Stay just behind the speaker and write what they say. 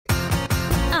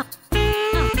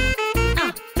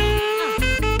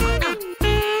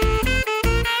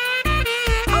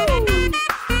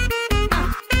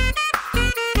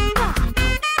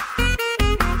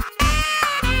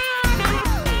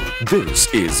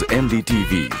This is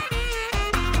NDTV.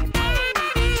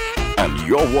 And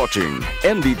you're watching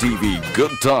NDTV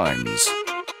Good Times.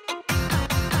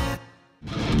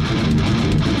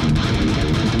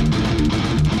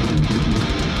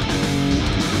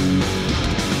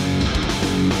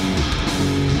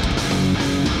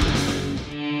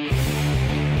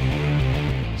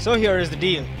 So here is the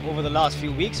deal. Over the last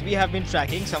few weeks, we have been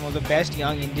tracking some of the best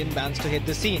young Indian bands to hit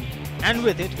the scene. And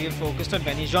with it, we have focused on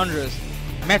many genres,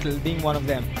 metal being one of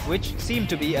them, which seemed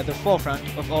to be at the forefront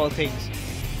of all things.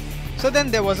 So then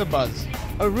there was a buzz,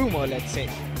 a rumor let's say.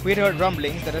 We'd heard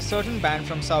rumblings that a certain band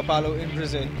from Sao Paulo in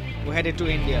Brazil were headed to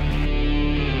India.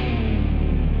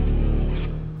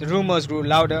 The rumors grew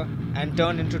louder and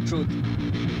turned into truth.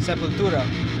 Sepultura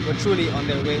were truly on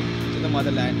their way to the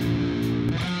motherland.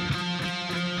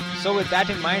 So with that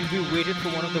in mind, we waited for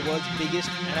one of the world's biggest,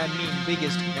 and I mean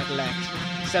biggest, metal acts,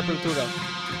 Sepultura.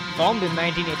 Formed in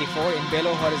 1984 in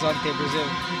Belo Horizonte, Brazil,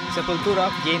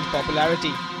 Sepultura gained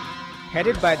popularity.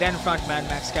 Headed by then frontman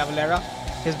Max Cavalera,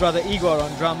 his brother Igor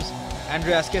on drums,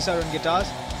 Andreas Kisser on guitars,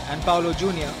 and Paulo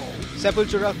Jr.,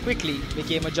 Sepultura quickly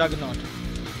became a juggernaut.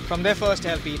 From their first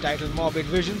LP titled Morbid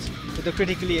Visions to the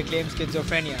critically acclaimed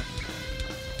Schizophrenia.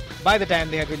 By the time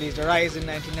they had released Arise in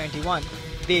 1991,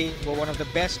 they were one of the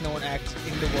best known acts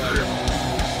in the world.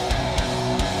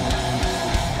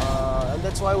 And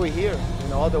that's why we're here,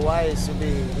 otherwise it would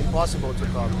be impossible to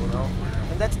come,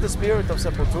 And that's the spirit of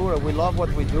Sepultura. We love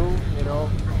what we do,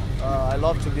 I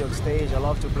love to be on stage, I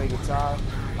love to play guitar,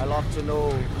 I love to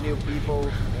know new people,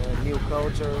 new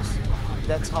cultures.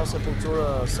 That's how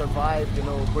Sepultura survived,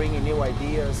 bringing new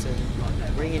ideas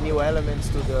and bringing new elements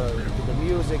to the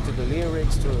music, to the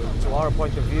lyrics, to our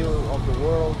point of view of the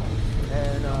world.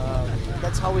 And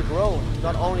that's how we grow,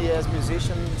 not only as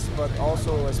musicians, but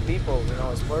also as people,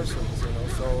 as persons,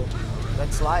 So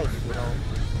that's life,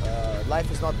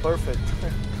 Life is not perfect.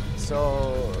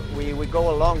 So we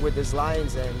go along with these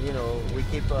lines and, we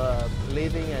keep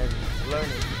living and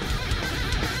learning.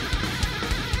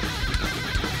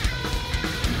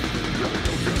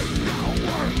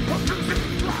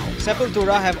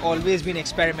 Sepultura have always been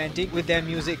experimenting with their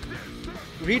music,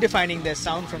 redefining their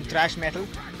sound from thrash metal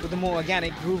to the more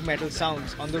organic groove metal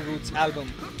sounds on the Roots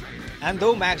album. And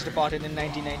though Max departed in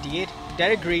 1998,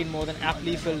 Derek Green more than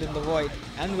aptly filled in the void,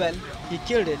 and well, he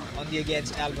killed it on the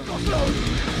Against album.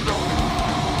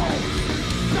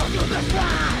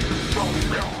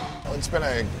 It's been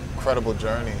an incredible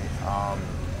journey.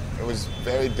 It was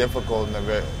very difficult in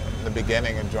the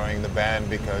beginning of joining the band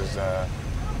because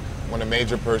when a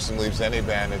major person leaves any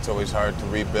band, it's always hard to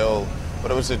rebuild. But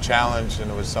it was a challenge,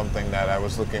 and it was something that I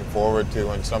was looking forward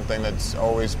to, and something that's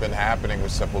always been happening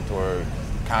with Sepultura,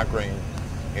 conquering,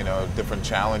 different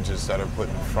challenges that are put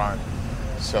in front.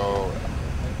 So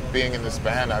being in this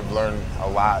band, I've learned a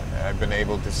lot. I've been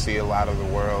able to see a lot of the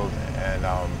world, and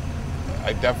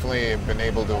I definitely have been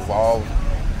able to evolve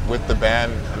with the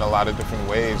band in a lot of different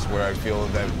ways where I feel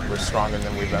that we're stronger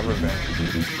than we've ever been.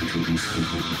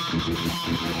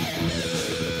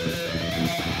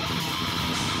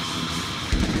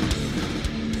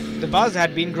 The buzz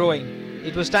had been growing.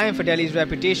 It was time for Delhi's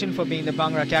reputation for being the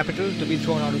Bhangra capital to be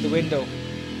thrown out of the window.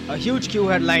 A huge queue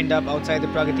had lined up outside the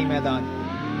Pragati Maidan,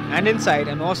 and inside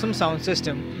an awesome sound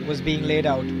system was being laid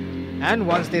out. And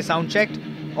once they sound checked,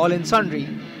 all in sundry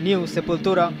knew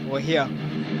Sepultura were here.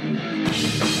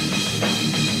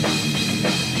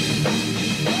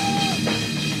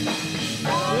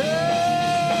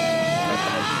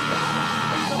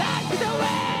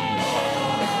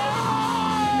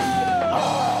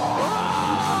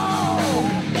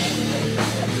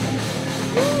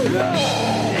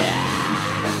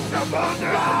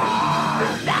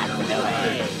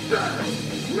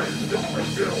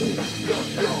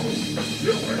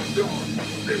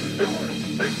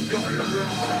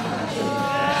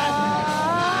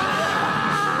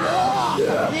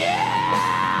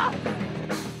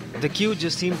 The queue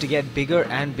just seemed to get bigger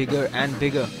and bigger and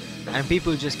bigger, and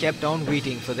people just kept on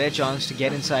waiting for their chance to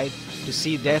get inside to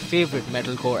see their favorite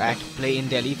metalcore act play in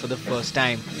Delhi for the first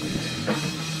time.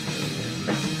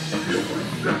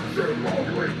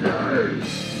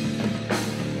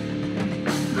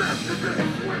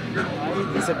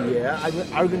 He said, yeah,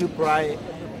 I'm going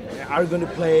to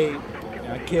play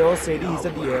Chaos City. He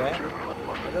said, yeah.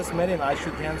 I just met him, I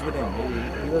shook hands with him.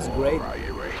 He was great.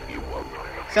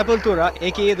 Sepultura,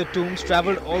 aka the Tombs,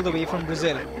 travelled all the way from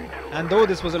Brazil. And though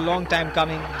this was a long time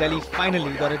coming, Delhi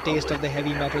finally got a taste of the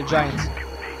heavy metal giants.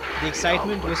 The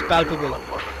excitement was palpable,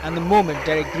 and the moment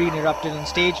Derek Green erupted on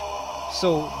stage,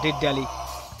 so did Delhi.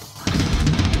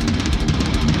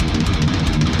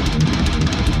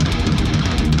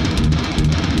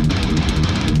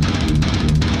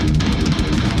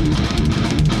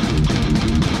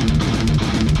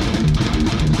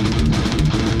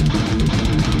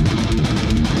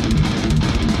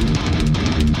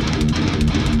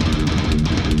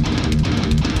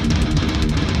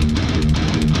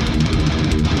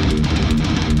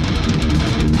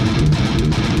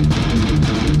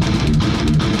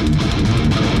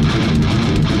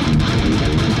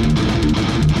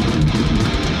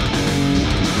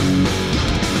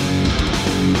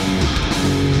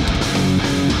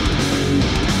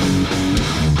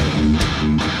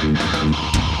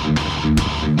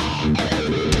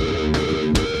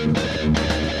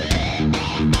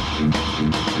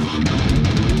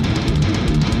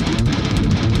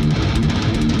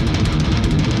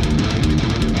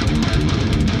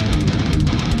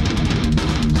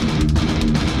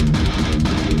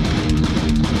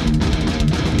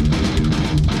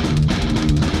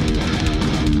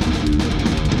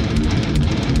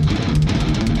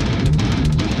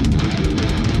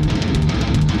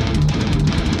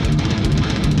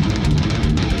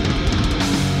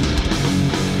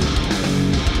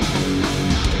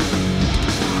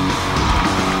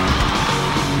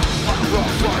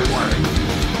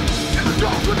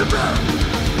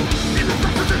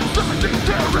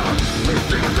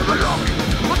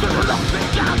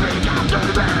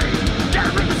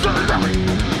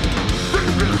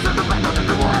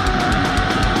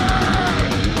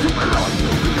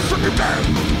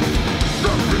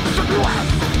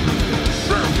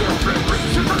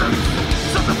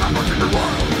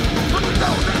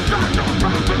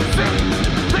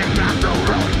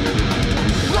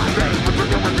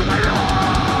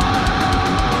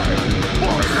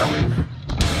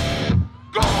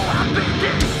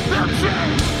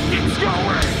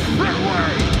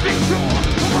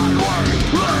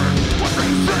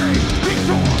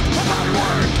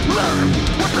 Learn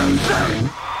what they say.